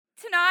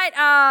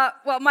tonight,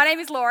 my name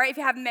is Laura, if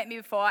you haven't met me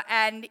before,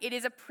 and it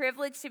is a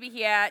privilege to be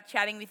here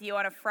chatting with you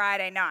on a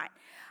Friday night.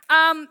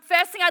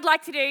 First thing I'd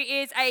like to do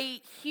is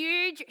a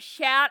huge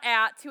shout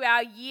out to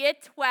our Year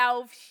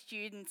 12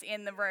 students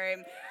in the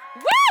room.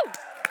 Woo!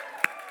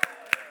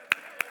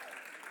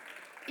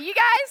 You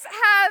guys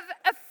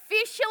have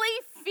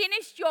officially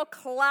finished your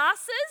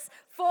classes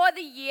for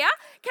the year.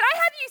 Can I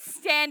have you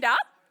stand up?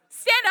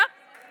 Stand up.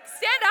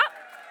 Stand up.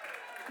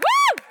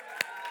 Woo!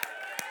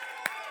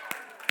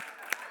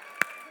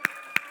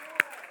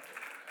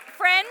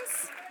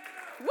 Friends,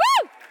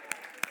 woo!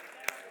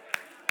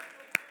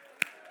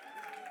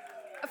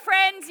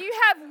 Friends, you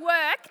have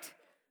worked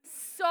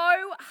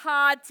so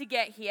hard to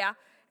get here,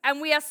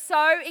 and we are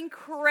so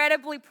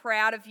incredibly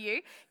proud of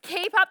you.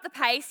 Keep up the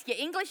pace. Your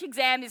English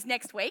exam is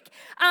next week.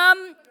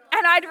 And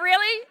I'd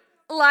really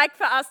like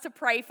for us to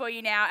pray for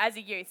you now as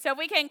a youth. So if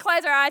we can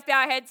close our eyes,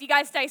 bow our heads, you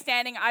guys stay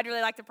standing. I'd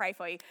really like to pray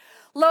for you.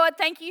 Lord,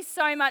 thank you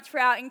so much for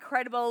our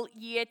incredible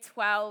Year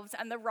 12s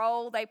and the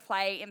role they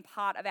play in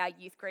part of our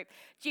youth group.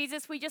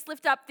 Jesus, we just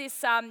lift up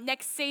this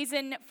next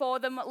season for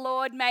them.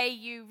 Lord, may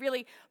you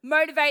really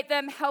motivate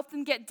them, help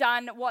them get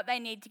done what they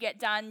need to get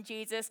done,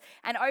 Jesus,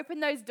 and open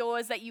those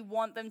doors that you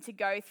want them to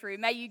go through.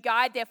 May you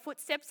guide their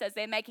footsteps as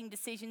they're making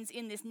decisions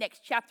in this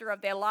next chapter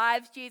of their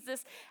lives,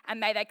 Jesus,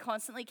 and may they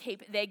constantly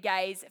keep their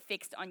gaze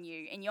fixed on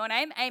you. In your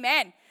name,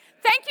 amen.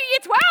 Thank you,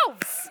 Year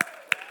 12s.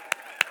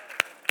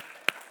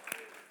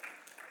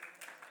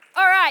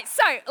 All right,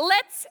 so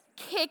let's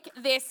kick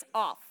this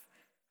off.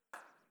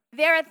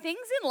 There are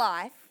things in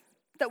life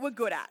that we're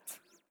good at.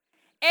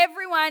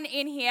 Everyone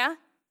in here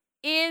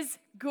is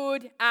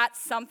good at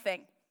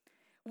something,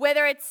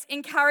 whether it's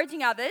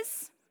encouraging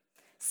others,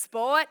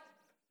 sport,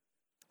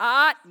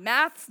 art,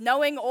 maths,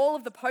 knowing all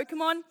of the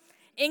Pokemon,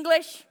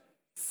 English,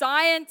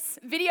 science,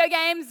 video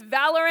games,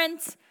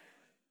 Valorant.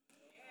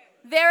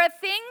 There are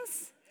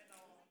things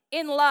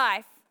in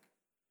life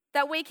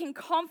that we can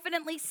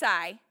confidently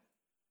say,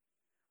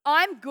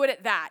 I'm good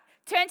at that.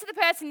 Turn to the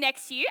person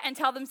next to you and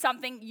tell them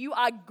something you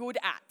are good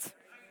at.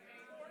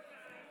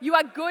 You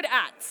are good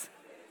at.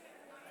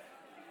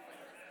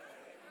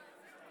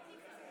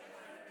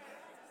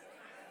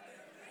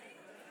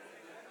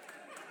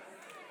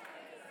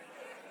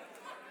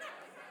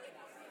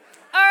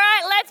 All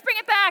right, let's bring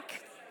it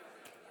back.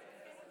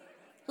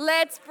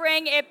 Let's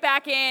bring it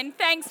back in.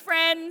 Thanks,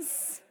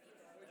 friends.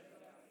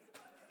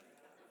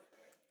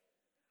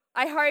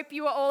 I hope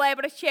you are all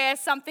able to share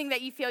something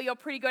that you feel you're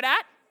pretty good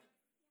at.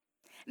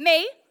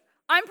 Me,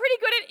 I'm pretty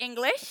good at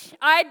English.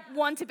 I'd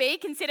want to be,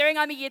 considering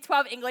I'm a Year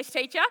 12 English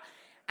teacher,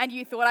 and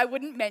you thought I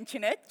wouldn't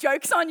mention it.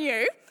 Joke's on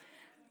you.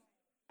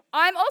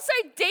 I'm also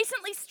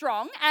decently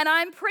strong, and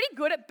I'm pretty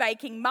good at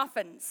baking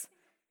muffins.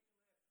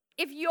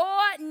 If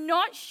you're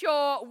not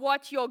sure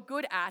what you're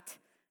good at,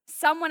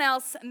 someone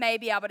else may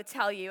be able to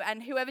tell you,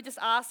 and whoever just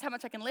asked how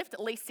much I can lift, at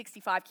least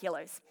 65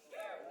 kilos.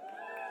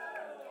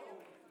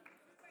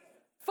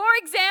 For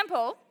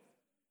example,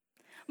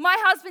 my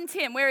husband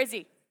Tim, where is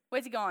he?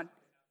 Where's he gone?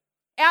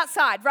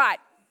 Outside, right.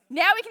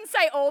 Now we can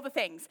say all the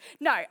things.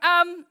 No,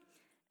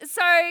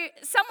 so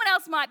someone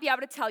else might be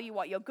able to tell you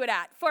what you're good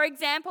at. For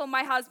example,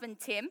 my husband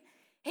Tim,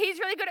 he's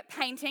really good at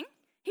painting.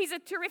 He's a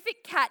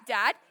terrific cat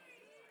dad.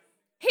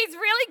 He's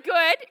really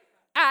good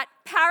at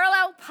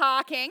parallel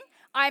parking.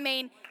 I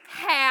mean,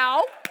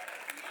 how?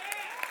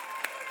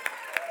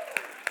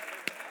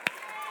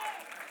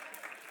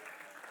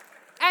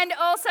 And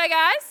also,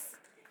 guys,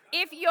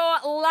 if you're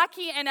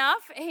lucky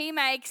enough, he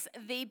makes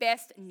the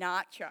best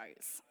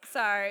nachos.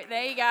 So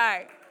there you go.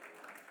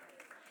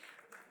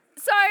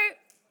 So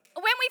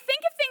when we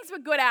think of things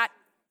we're good at,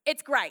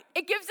 it's great.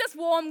 It gives us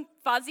warm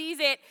fuzzies,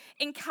 it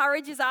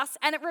encourages us,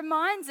 and it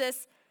reminds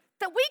us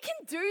that we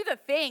can do the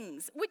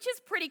things, which is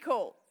pretty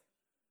cool.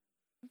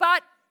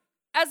 But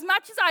as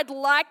much as I'd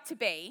like to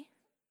be,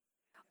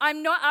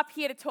 I'm not up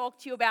here to talk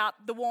to you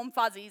about the warm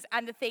fuzzies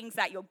and the things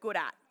that you're good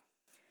at.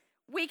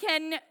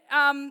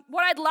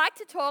 What I'd like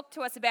to talk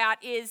to us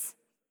about is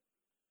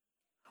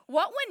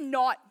what we're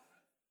not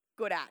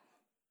good at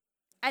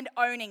and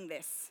owning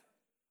this.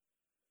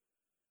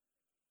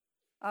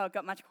 Oh, it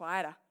got much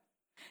quieter.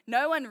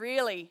 No one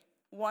really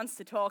wants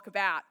to talk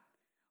about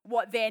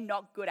what they're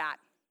not good at,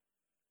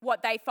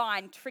 what they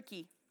find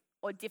tricky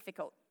or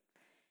difficult.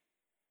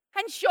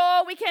 And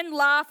sure, we can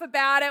laugh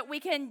about it, we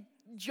can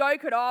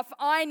joke it off.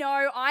 I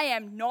know I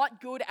am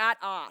not good at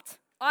art.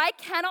 I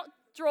cannot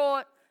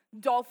draw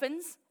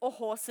dolphins or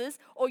horses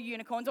or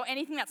unicorns or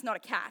anything that's not a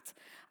cat.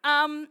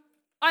 I'm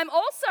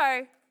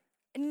also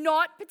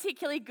not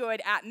particularly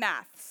good at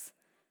maths.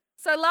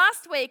 So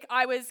last week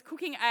I was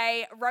cooking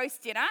a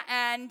roast dinner,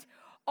 and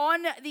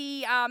on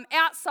the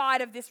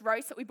outside of this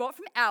roast that we bought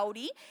from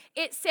Aldi,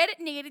 it said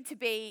it needed to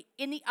be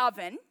in the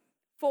oven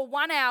for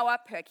 1 hour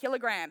per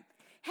kilogram.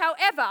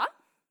 However,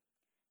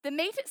 the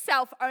meat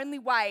itself only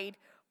weighed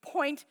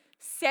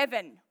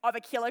 0.7 of a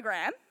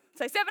kilogram,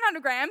 so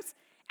 700 grams,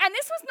 and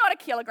this was not a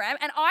kilogram,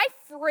 and I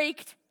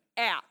freaked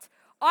out.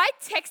 I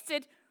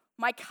texted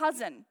my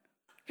cousin,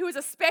 who was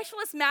a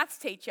specialist maths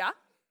teacher,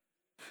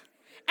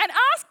 and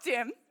asked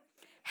him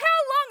how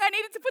long I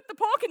needed to put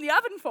in the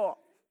oven for?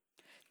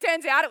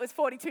 Turns out it was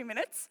 42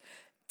 minutes.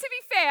 To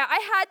be fair, I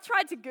had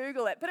tried to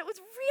Google it, but it was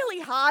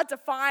really hard to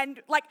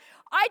find.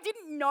 I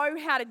didn't know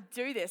how to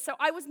do this, so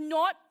I was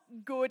not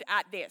good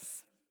at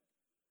this.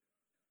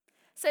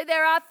 So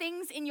there are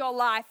things in your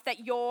life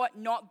that you're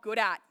not good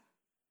at.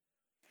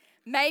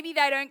 Maybe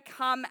they don't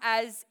come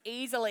as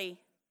easily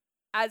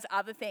as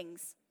other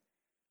things,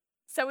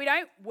 so we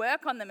don't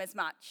work on them as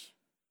much.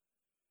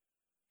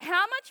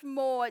 How much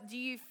more do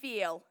you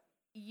feel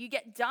you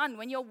get done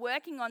when you're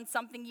working on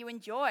something you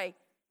enjoy,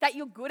 that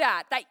you're good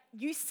at, that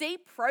you see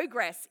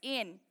progress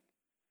in?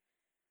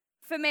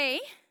 For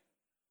me,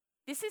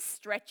 this is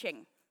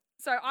stretching.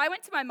 So I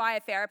went to my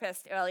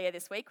myotherapist earlier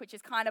this week, which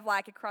is kind of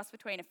like a cross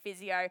between a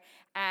physio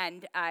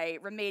and a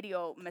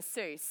remedial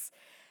masseuse.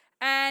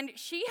 And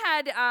she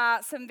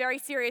had some very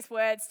serious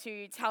words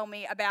to tell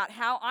me about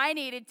how I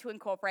needed to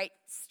incorporate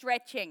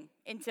stretching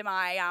into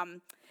my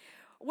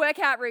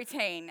workout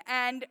routine.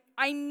 And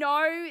I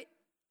know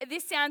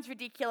this sounds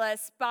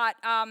ridiculous, but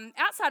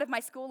outside of my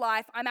school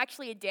life, I'm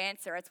actually a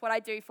dancer. It's what I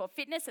do for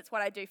fitness, it's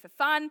what I do for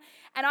fun,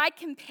 and I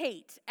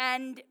compete.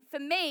 And for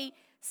me,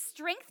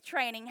 strength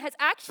training has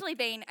actually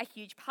been a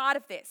huge part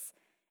of this.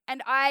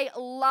 And I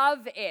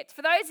love it.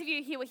 For those of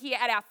you who were here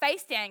at our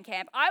face down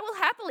camp, I will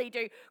happily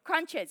do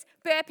crunches,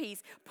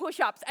 burpees,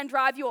 push-ups, and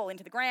drive you all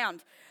into the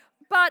ground.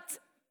 But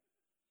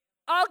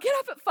I'll get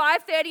up at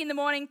 5:30 in the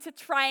morning to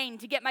train,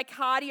 to get my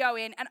cardio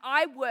in, and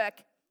I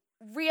work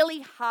really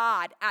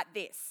hard at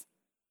this.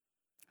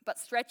 But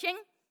stretching?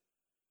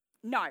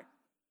 No.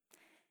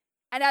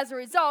 And as a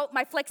result,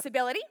 my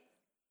flexibility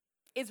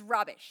is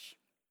rubbish.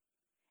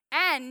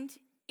 And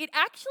it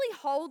actually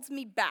holds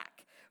me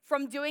back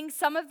from doing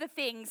some of the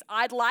things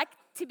I'd like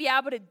to be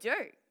able to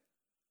do.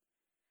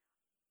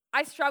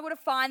 I struggle to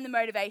find the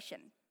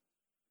motivation.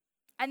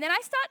 And then I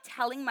start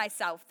telling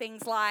myself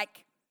things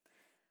like,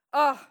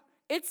 oh,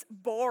 it's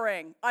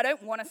boring, I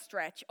don't want to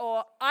stretch,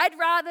 or I'd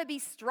rather be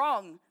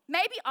strong.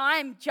 Maybe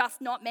I'm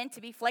just not meant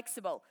to be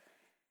flexible.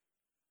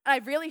 And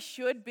I really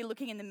should be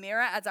looking in the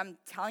mirror as I'm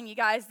telling you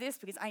guys this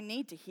because I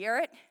need to hear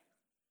it.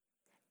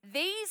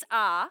 These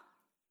are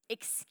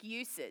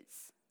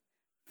excuses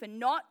for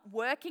not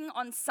working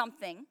on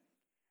something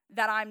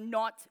that I'm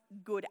not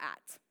good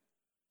at.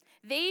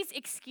 These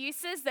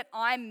excuses that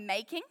I'm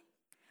making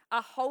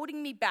are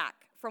holding me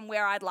back from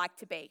where I'd like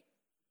to be.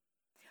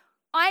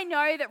 I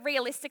know that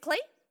realistically,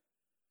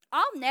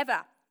 I'll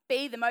never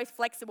be the most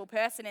flexible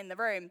person in the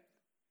room,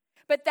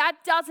 but that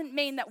doesn't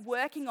mean that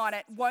working on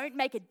it won't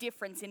make a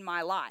difference in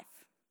my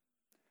life.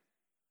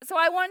 So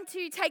I want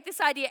to take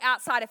this idea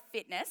outside of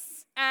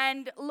fitness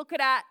and look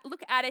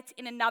at it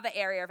in another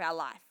area of our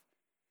life.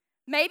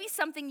 Maybe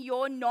something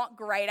you're not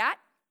great at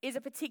is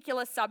a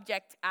particular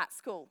subject at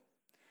school.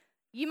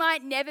 You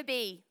might never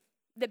be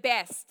the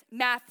best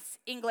maths,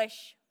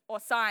 English, or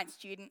science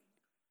student,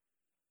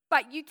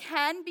 but you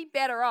can be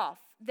better off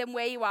than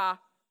where you are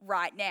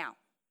right now.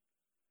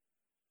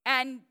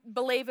 And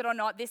believe it or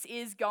not, this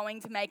is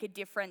going to make a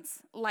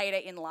difference later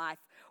in life.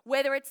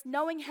 Whether it's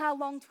knowing how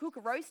long to cook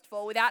a roast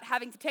for without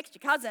having to text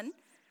your cousin,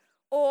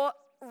 or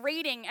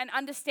reading and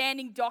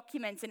understanding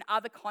documents and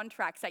other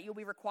contracts that you'll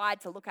be required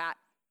to look at.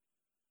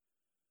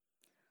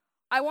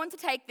 I want to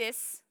take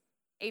this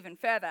even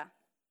further.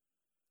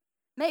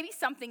 Maybe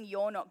something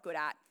you're not good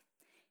at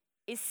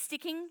is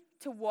sticking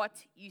to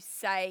what you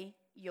say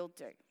you'll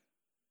do.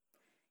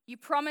 You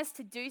promise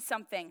to do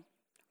something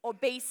or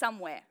be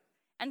somewhere,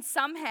 and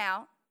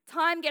somehow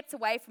time gets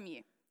away from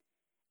you,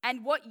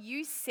 and what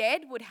you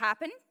said would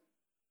happen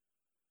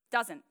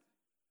doesn't.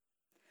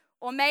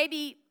 Or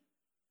maybe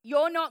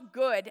you're not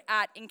good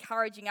at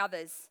encouraging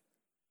others.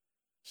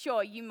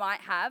 Sure, you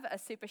might have a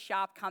super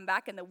sharp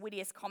comeback and the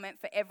wittiest comment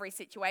for every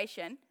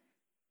situation,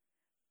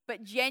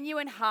 but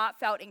genuine,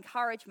 heartfelt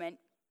encouragement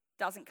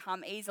doesn't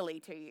come easily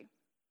to you.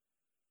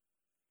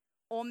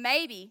 Or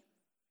maybe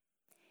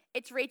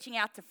it's reaching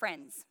out to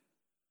friends.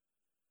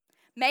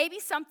 Maybe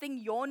something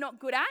you're not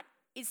good at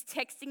is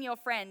texting your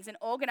friends and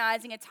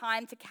organizing a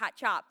time to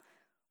catch up,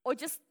 or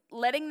just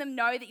letting them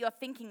know that you're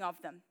thinking of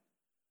them.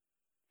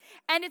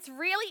 And it's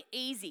really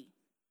easy.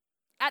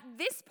 At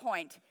this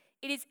point,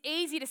 it is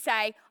easy to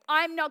say,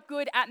 I'm not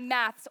good at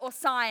maths or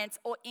science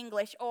or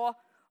English, or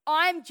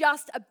I'm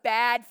just a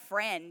bad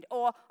friend,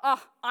 or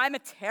oh, I'm a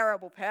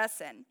terrible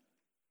person.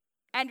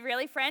 And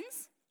really,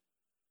 friends,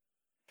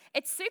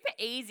 it's super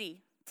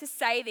easy to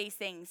say these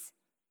things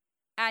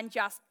and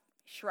just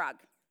shrug.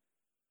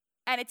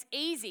 And it's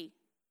easy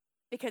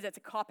because it's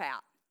a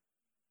cop-out.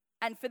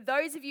 And for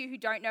those of you who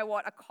don't know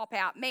what a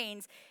cop-out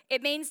means,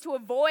 it means to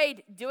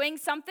avoid doing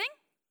something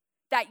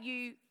that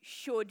you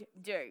should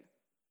do.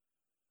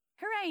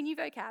 Hooray, new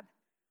vocab.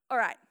 All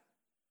right.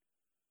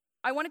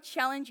 I want to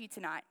challenge you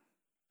tonight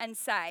and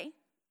say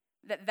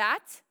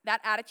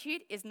that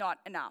attitude is not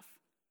enough.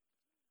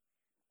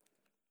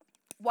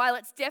 While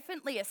it's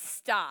definitely a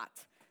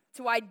start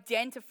to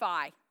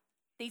identify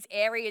these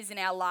areas in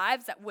our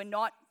lives that we're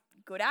not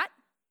good at,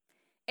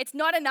 it's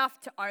not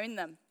enough to own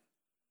them.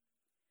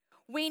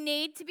 We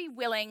need to be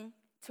willing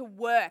to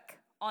work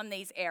on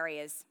these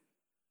areas.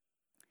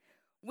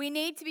 We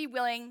need to be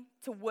willing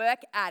to work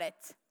at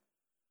it,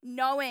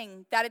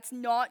 knowing that it's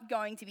not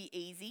going to be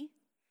easy,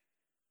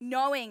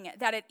 knowing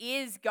that it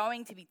is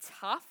going to be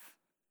tough,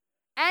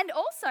 and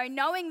also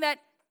knowing that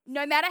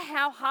no matter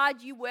how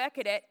hard you work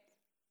at it,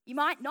 you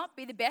might not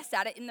be the best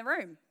at it in the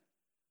room.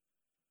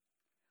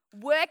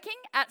 Working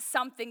at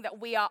something that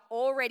we are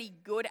already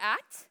good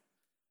at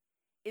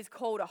is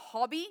called a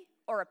hobby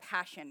or a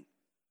passion.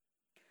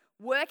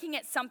 Working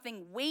at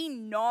something we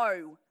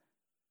know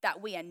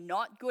that we are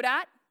not good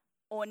at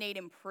or need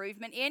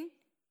improvement in,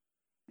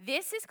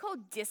 this is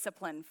called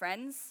discipline,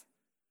 friends.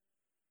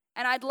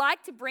 And I'd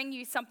like to bring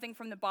you something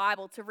from the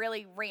Bible to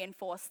really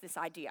reinforce this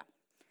idea.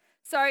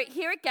 So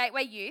here at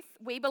Gateway Youth,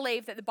 we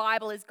believe that the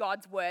Bible is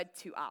God's word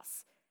to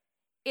us.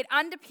 It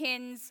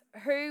underpins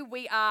who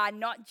we are,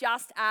 not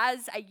just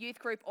as a youth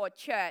group or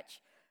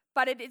church,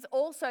 but it is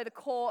also the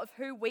core of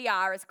who we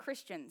are as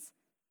Christians,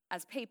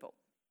 as people.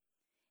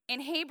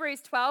 In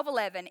Hebrews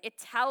 12:11, it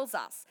tells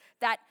us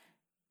that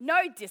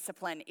no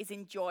discipline is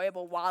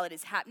enjoyable while it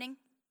is happening.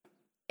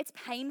 It's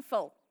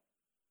painful.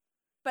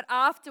 But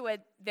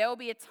afterward, there will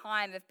be a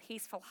time of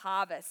peaceful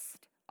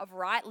harvest of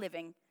right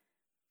living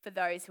for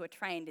those who are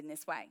trained in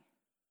this way.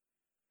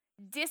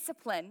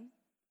 Discipline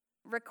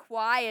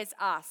requires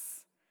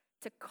us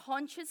to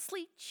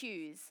consciously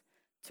choose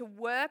to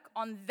work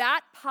on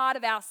that part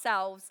of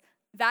ourselves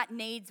that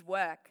needs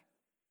work.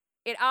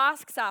 It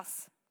asks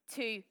us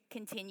to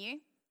continue,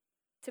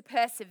 to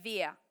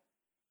persevere,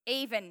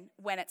 even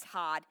when it's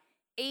hard,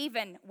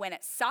 even when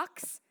it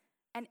sucks,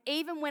 and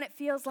even when it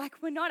feels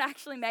like we're not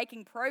actually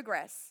making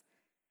progress.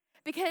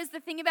 Because the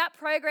thing about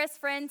progress,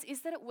 friends,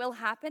 is that it will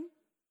happen.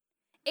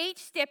 Each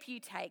step you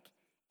take,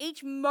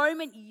 each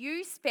moment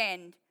you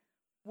spend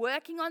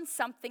working on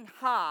something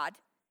hard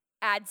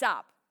adds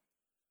up.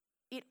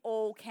 It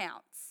all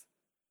counts.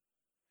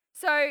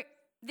 So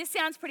this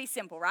sounds pretty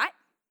simple, right?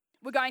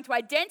 We're going to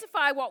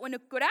identify what we're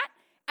not good at,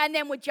 and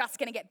then we're just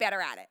going to get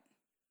better at it.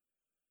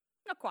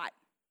 Not quite.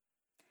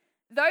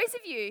 Those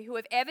of you who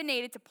have ever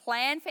needed to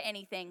plan for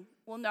anything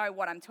will know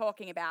what I'm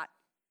talking about.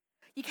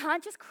 You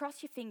can't just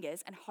cross your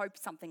fingers and hope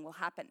something will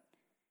happen.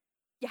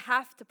 You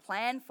have to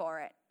plan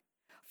for it.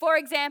 For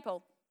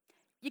example,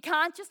 you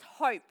can't just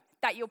hope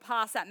that you'll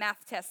pass that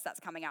math test that's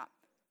coming up.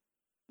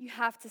 You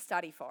have to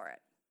study for it.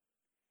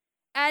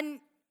 And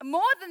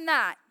more than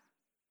that,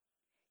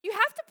 you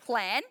have to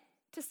plan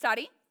to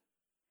study,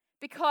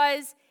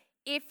 because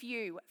if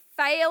you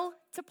fail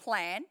to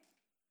plan,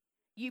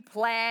 you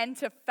plan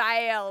to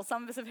fail.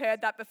 Some of us have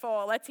heard that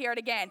before. Let's hear it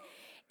again.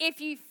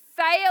 If you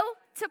fail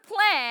to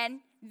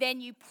plan,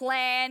 then you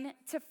plan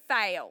to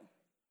fail.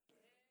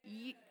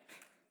 You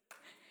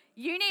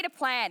need a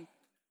plan.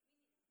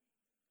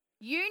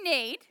 You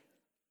need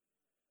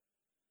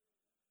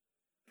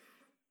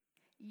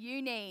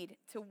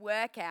to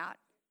work out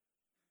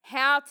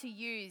how to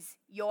use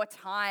your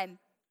time,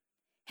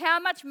 how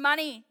much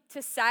money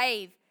to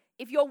save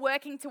if you're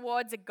working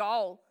towards a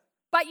goal,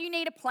 but you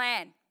need a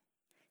plan.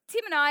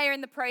 Tim and I are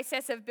in the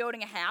process of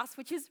building a house,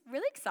 which is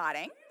really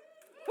exciting.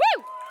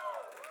 Woo!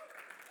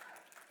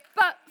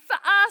 But for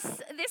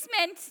us, this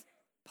meant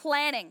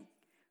planning.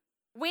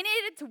 We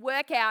needed to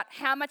work out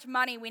how much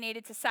money we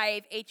needed to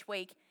save each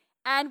week,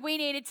 and we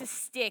needed to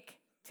stick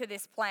to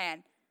this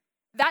plan.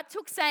 That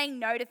took saying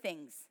no to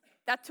things.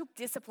 That took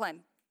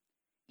discipline.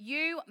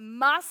 You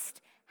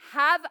must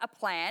have a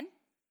plan,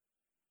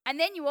 and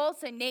then you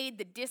also need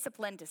the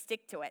discipline to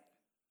stick to it.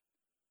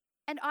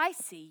 And I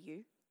see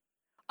you.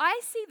 I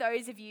see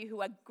those of you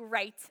who are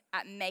great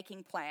at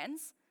making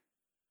plans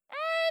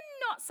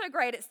and not so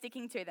great at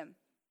sticking to them.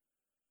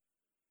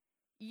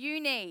 You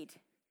need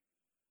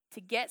to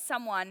get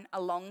someone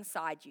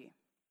alongside you,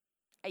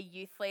 a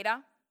youth leader,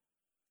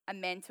 a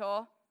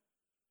mentor,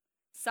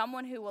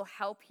 someone who will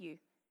help you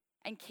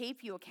and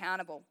keep you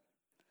accountable,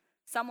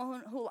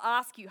 someone who will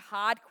ask you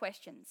hard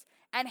questions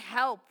and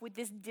help with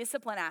this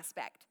discipline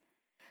aspect.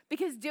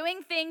 Because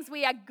doing things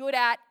we are good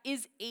at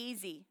is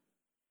easy.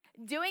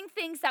 Doing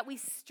things that we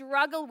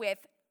struggle with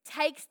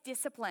takes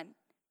discipline.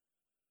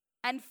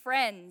 And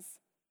friends,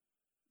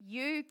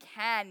 you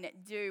can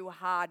do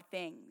hard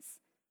things.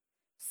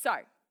 So,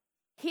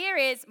 here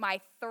is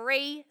my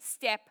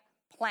 3-step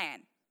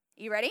plan.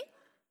 Are you ready?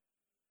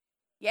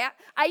 Yeah?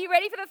 Are you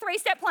ready for the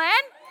 3-step plan?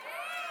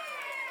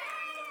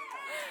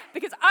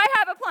 Because I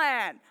have a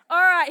plan.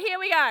 All right, here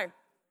we go.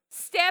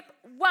 Step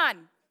 1.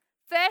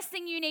 First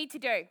thing you need to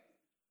do.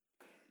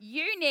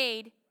 You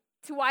need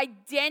to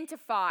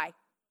identify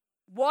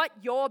what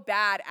you're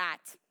bad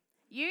at.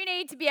 You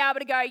need to be able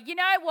to go, you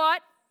know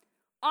what?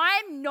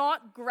 I'm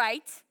not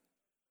great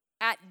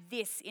at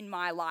this in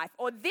my life,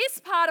 or this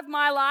part of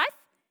my life,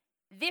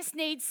 this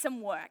needs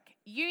some work.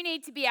 You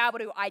need to be able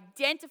to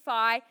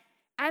identify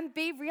and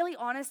be really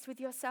honest with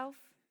yourself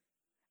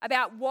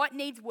about what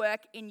needs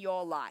work in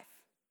your life.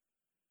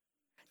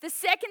 The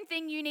second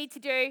thing you need to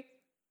do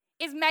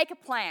is make a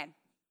plan.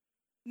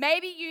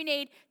 Maybe you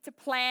need to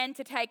plan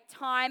to take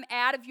time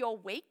out of your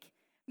week.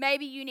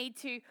 Maybe you need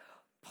to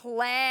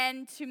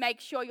plan to make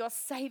sure you're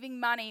saving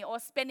money or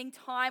spending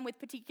time with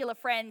particular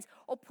friends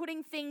or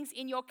putting things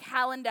in your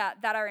calendar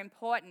that are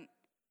important.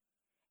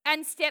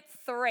 And step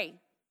 3,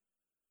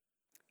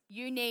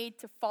 you need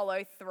to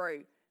follow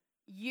through.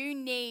 You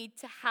need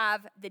to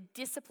have the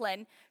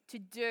discipline to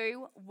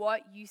do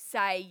what you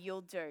say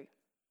you'll do.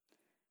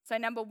 So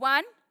number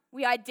 1,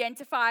 we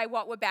identify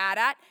what we're bad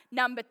at.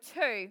 Number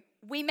 2,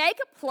 we make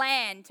a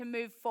plan to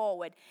move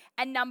forward.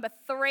 And number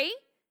 3,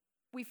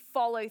 we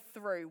follow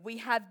through. We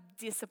have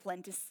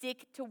discipline to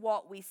stick to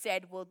what we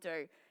said we'll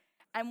do.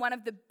 And one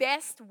of the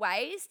best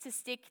ways to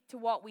stick to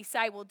what we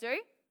say we'll do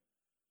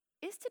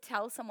is to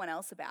tell someone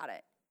else about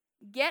it.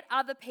 Get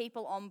other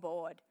people on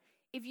board.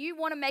 If you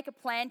want to make a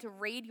plan to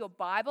read your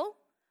Bible,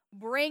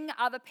 bring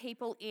other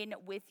people in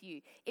with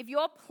you. If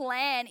your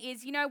plan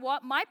is, you know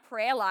what, my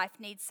prayer life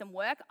needs some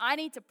work, I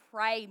need to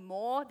pray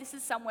more, this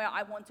is somewhere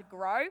I want to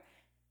grow,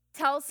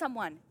 tell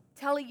someone,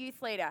 tell a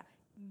youth leader,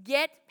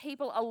 get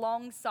people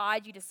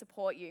alongside you to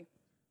support you.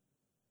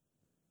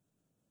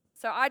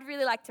 So I'd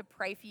really like to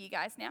pray for you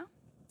guys now.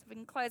 So we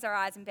can close our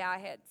eyes and bow our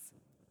heads.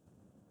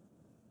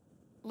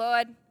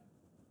 Lord,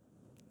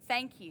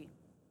 thank you.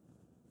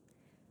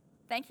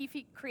 Thank you for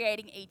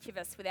creating each of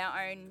us with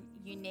our own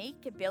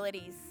unique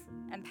abilities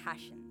and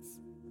passions.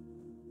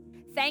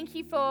 Thank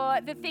you for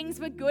the things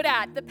we're good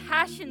at, the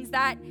passions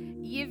that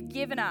you've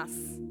given us.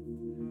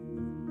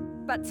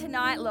 But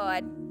tonight,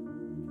 Lord,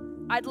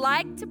 I'd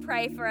like to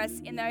pray for us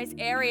in those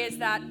areas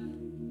that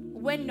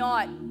we're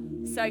not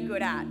so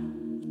good at.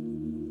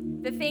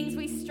 The things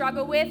we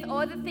struggle with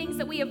or the things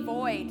that we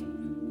avoid.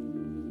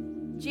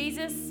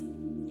 Jesus,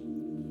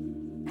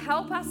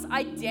 help us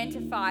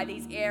identify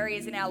these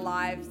areas in our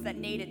lives that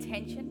need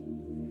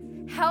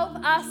attention. Help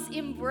us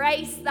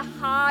embrace the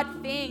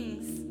hard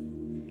things.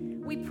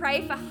 We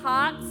pray for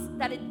hearts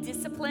that are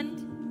disciplined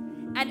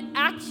and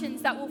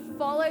actions that will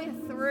follow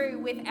through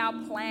with our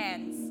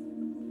plans.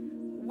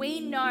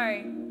 We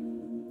know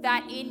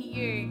that in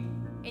you,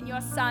 in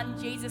your Son,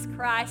 Jesus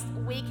Christ,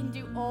 we can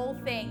do all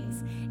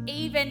things,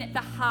 even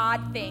the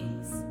hard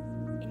things.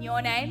 In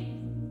your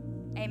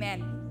name,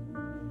 amen.